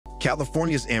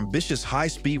California's ambitious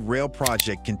high-speed rail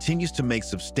project continues to make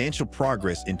substantial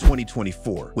progress in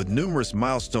 2024, with numerous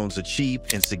milestones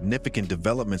achieved and significant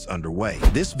developments underway.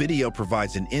 This video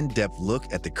provides an in-depth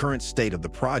look at the current state of the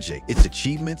project, its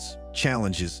achievements,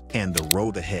 challenges, and the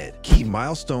road ahead. Key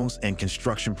milestones and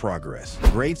construction progress.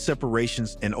 Grade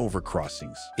separations and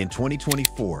overcrossings. In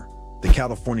 2024, the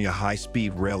California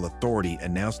High-Speed Rail Authority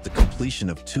announced the completion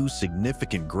of two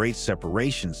significant grade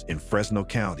separations in Fresno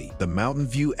County, the Mountain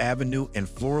View Avenue and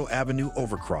Floral Avenue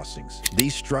overcrossings.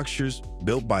 These structures,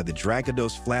 built by the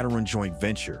Dragados-Flatiron joint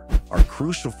venture, are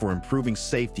crucial for improving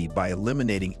safety by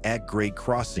eliminating at-grade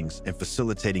crossings and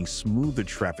facilitating smoother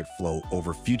traffic flow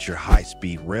over future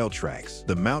high-speed rail tracks.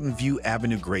 The Mountain View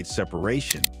Avenue grade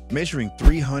separation, measuring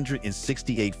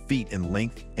 368 feet in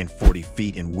length and 40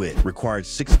 feet in width, required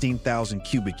 16,000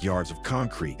 cubic yards of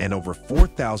concrete and over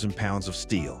 4,000 pounds of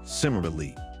steel.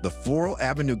 Similarly, the Floral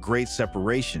Avenue grade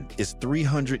separation is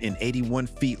 381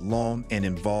 feet long and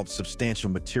involves substantial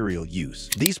material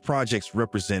use. These projects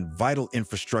represent vital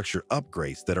infrastructure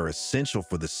upgrades that are essential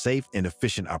for the safe and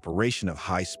efficient operation of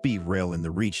high-speed rail in the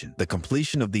region. The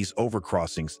completion of these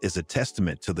overcrossings is a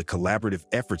testament to the collaborative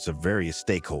efforts of various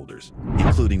stakeholders,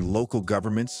 including local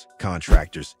governments,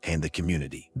 contractors, and the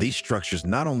community. These structures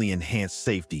not only enhance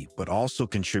safety, but also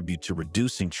contribute to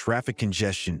reducing traffic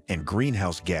congestion and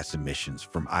greenhouse gas emissions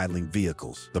from idling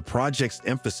vehicles. The project's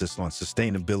emphasis on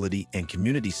sustainability and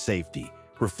community safety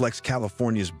reflects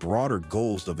California's broader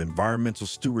goals of environmental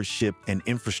stewardship and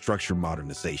infrastructure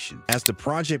modernization. As the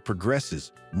project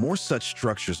progresses, more such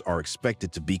structures are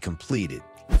expected to be completed,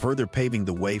 further paving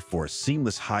the way for a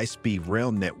seamless high-speed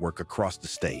rail network across the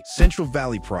state. Central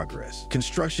Valley progress.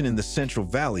 Construction in the Central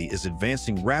Valley is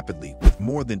advancing rapidly, with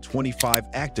more than 25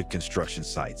 active construction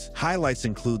sites. Highlights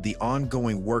include the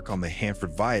ongoing work on the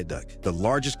Hanford Viaduct, the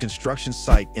largest construction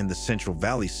site in the Central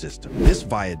Valley system. This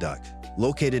viaduct,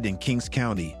 located in Kings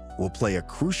County, will play a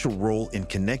crucial role in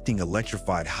connecting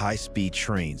electrified high-speed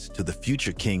trains to the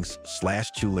future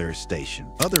Kings/Tulare station.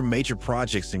 Other major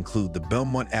projects include the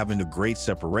Belmont Avenue grade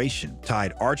separation,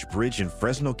 Tide Arch Bridge in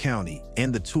Fresno County,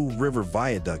 and the Tool River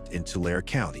Viaduct in Tulare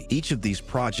County. Each of these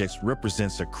projects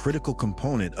represents a critical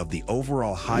component of the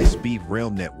overall high-speed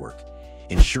rail network,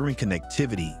 ensuring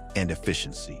connectivity and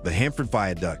efficiency. The Hanford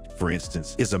Viaduct, for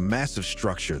instance, is a massive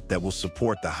structure that will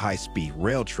support the high-speed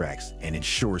rail tracks and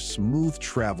ensure smooth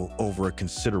travel over a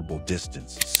considerable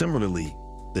distance. Similarly,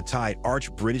 the Tide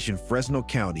Arch Bridge in Fresno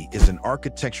County is an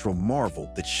architectural marvel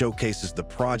that showcases the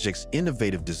project's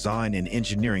innovative design and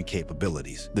engineering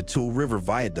capabilities. The Tool River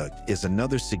Viaduct is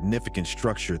another significant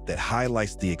structure that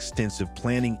highlights the extensive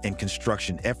planning and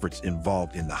construction efforts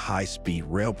involved in the high-speed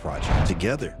rail project.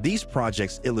 Together, these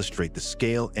projects illustrate the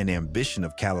scale and ambition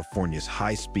of California's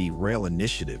high-speed rail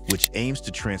initiative, which aims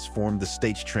to transform the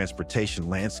state's transportation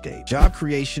landscape. Job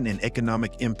creation and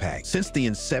economic impact. Since the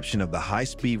inception of the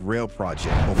high-speed rail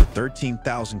project, over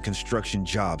 13,000 construction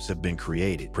jobs have been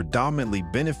created, predominantly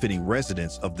benefiting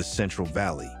residents of the Central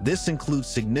Valley. This includes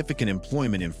significant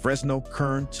employment in Fresno,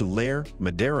 Kern, Tulare,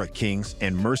 Madera, Kings,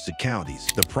 and Merced counties.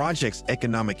 The project's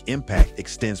economic impact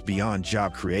extends beyond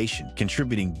job creation,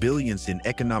 contributing billions in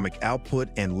economic output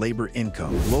and labor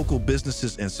income. Local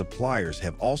businesses and suppliers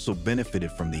have also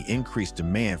benefited from the increased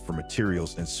demand for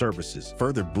materials and services,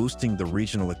 further boosting the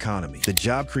regional economy. The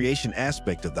job creation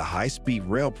aspect of the high-speed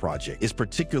rail project is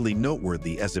particularly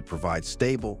noteworthy as it provides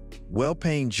stable,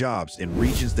 well-paying jobs in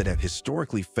regions that have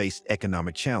historically faced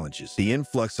economic challenges. The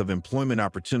influx of employment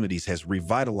opportunities has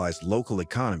revitalized local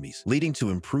economies, leading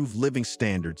to improved living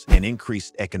standards and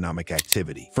increased economic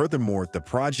activity. Furthermore, the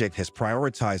project has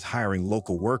prioritized hiring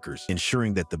local workers,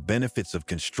 ensuring that the benefits of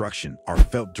construction are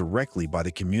felt directly by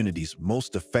the communities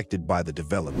most affected by the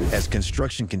development. As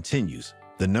construction continues,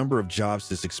 the number of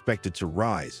jobs is expected to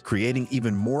rise, creating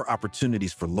even more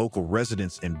opportunities for local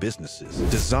residents and businesses.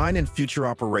 Design and future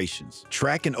operations.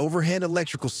 Track and overhead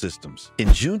electrical systems.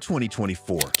 In June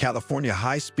 2024, California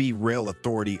High-Speed Rail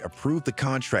Authority approved the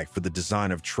contract for the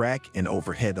design of track and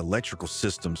overhead electrical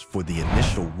systems for the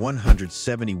initial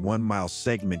 171-mile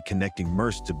segment connecting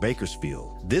Merced to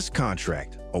Bakersfield. This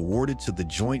contract, awarded to the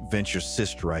joint venture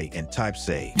Sistray and Types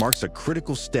A, marks a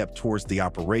critical step towards the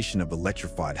operation of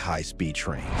electrified high-speed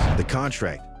trains. The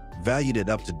contract, valued at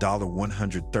up to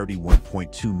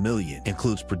 $131.2 million,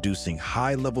 includes producing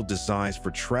high-level designs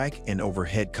for track and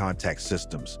overhead contact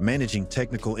systems, managing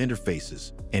technical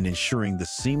interfaces, and ensuring the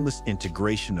seamless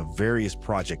integration of various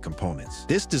project components.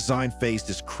 This design phase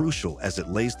is crucial as it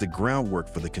lays the groundwork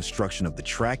for the construction of the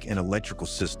track and electrical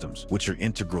systems, which are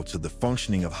integral to the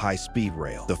functioning of high-speed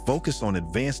rail. The focus on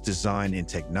advanced design and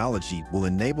technology will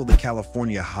enable the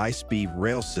California high-speed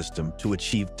rail system to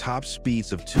achieve top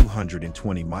speeds of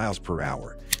 220 miles per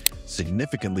hour,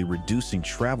 significantly reducing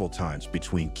travel times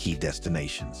between key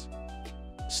destinations.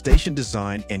 Station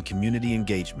design and community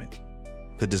engagement.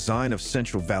 The design of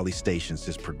Central Valley stations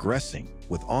is progressing,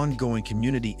 with ongoing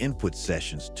community input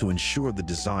sessions to ensure the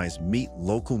designs meet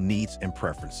local needs and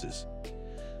preferences.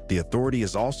 The authority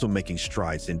is also making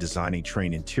strides in designing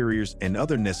train interiors and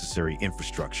other necessary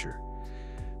infrastructure.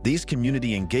 These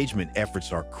community engagement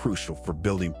efforts are crucial for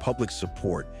building public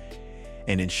support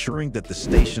and ensuring that the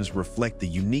stations reflect the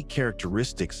unique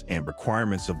characteristics and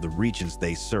requirements of the regions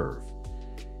they serve.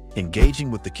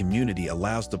 Engaging with the community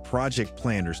allows the project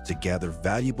planners to gather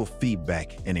valuable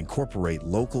feedback and incorporate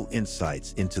local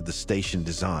insights into the station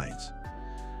designs.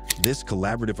 This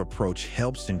collaborative approach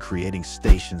helps in creating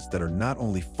stations that are not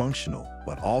only functional,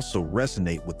 but also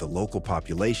resonate with the local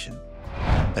population.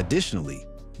 Additionally,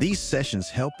 these sessions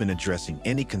help in addressing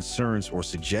any concerns or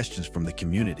suggestions from the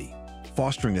community,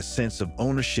 fostering a sense of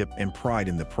ownership and pride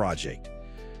in the project.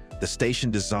 The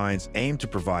station designs aim to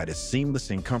provide a seamless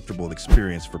and comfortable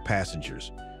experience for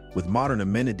passengers, with modern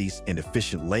amenities and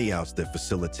efficient layouts that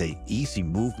facilitate easy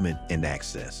movement and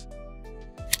access.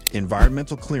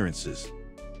 Environmental clearances.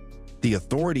 The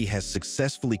authority has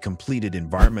successfully completed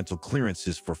environmental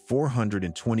clearances for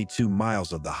 422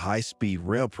 miles of the high-speed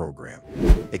rail program,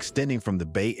 extending from the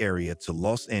Bay Area to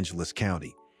Los Angeles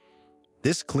County.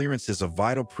 This clearance is a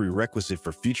vital prerequisite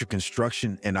for future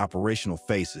construction and operational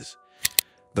phases.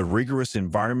 The rigorous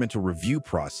environmental review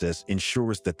process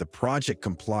ensures that the project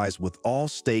complies with all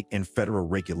state and federal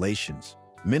regulations,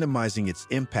 minimizing its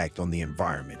impact on the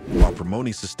environment while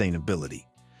promoting sustainability.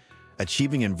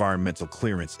 Achieving environmental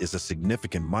clearance is a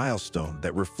significant milestone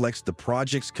that reflects the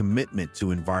project's commitment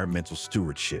to environmental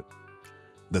stewardship.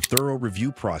 The thorough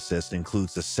review process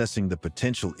includes assessing the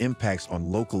potential impacts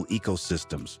on local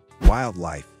ecosystems,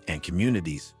 wildlife, and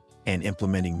communities, and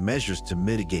implementing measures to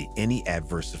mitigate any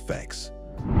adverse effects.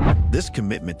 This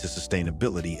commitment to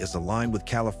sustainability is aligned with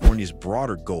California's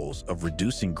broader goals of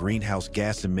reducing greenhouse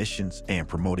gas emissions and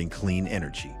promoting clean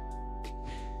energy.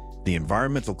 The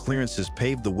environmental clearances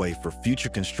pave the way for future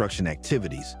construction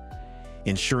activities,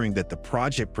 ensuring that the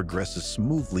project progresses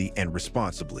smoothly and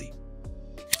responsibly.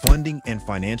 Funding and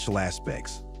financial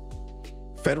aspects.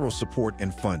 Federal support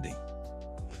and funding.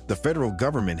 The federal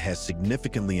government has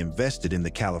significantly invested in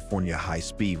the California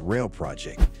high-speed rail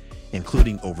project,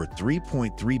 including over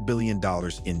 $3.3 billion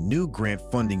in new grant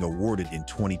funding awarded in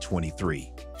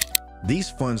 2023.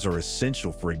 These funds are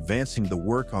essential for advancing the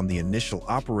work on the initial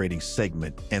operating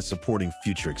segment and supporting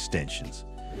future extensions.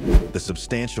 The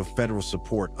substantial federal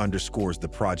support underscores the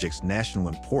project's national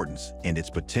importance and its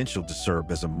potential to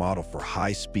serve as a model for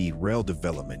high-speed rail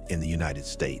development in the United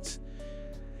States.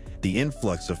 The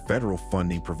influx of federal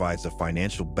funding provides a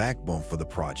financial backbone for the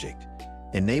project,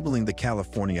 enabling the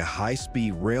California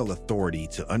High-Speed Rail Authority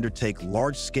to undertake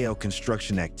large-scale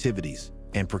construction activities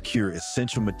and procure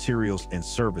essential materials and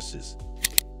services.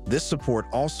 This support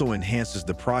also enhances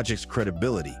the project's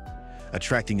credibility,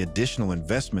 attracting additional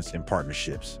investments and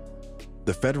partnerships.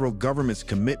 The federal government's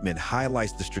commitment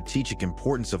highlights the strategic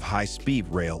importance of high-speed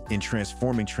rail in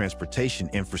transforming transportation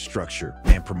infrastructure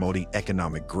and promoting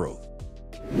economic growth.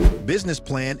 Business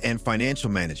plan and financial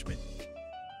management.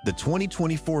 The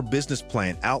 2024 business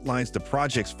plan outlines the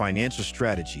project's financial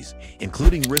strategies,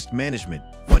 including risk management,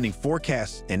 funding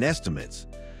forecasts, and estimates.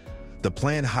 The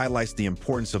plan highlights the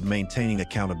importance of maintaining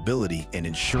accountability and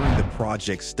ensuring the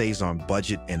project stays on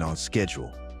budget and on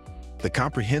schedule. The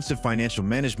comprehensive financial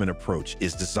management approach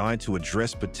is designed to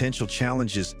address potential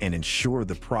challenges and ensure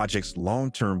the project's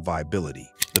long-term viability.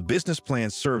 The business plan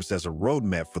serves as a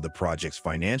roadmap for the project's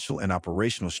financial and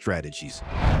operational strategies,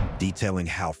 detailing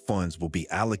how funds will be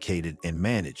allocated and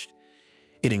managed.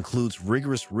 It includes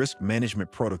rigorous risk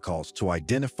management protocols to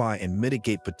identify and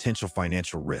mitigate potential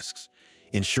financial risks,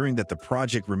 ensuring that the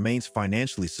project remains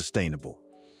financially sustainable.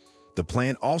 The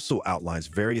plan also outlines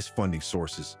various funding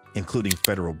sources, including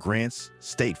federal grants,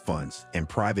 state funds, and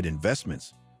private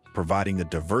investments, providing a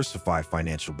diversified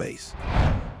financial base.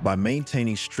 By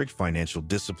maintaining strict financial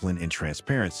discipline and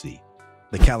transparency,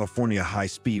 the California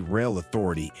High-Speed Rail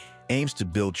Authority aims to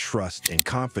build trust and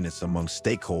confidence among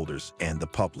stakeholders and the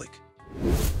public.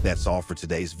 That's all for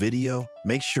today's video.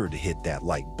 Make sure to hit that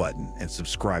like button and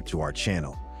subscribe to our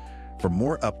channel. For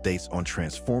more updates on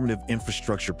transformative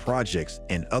infrastructure projects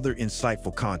and other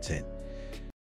insightful content,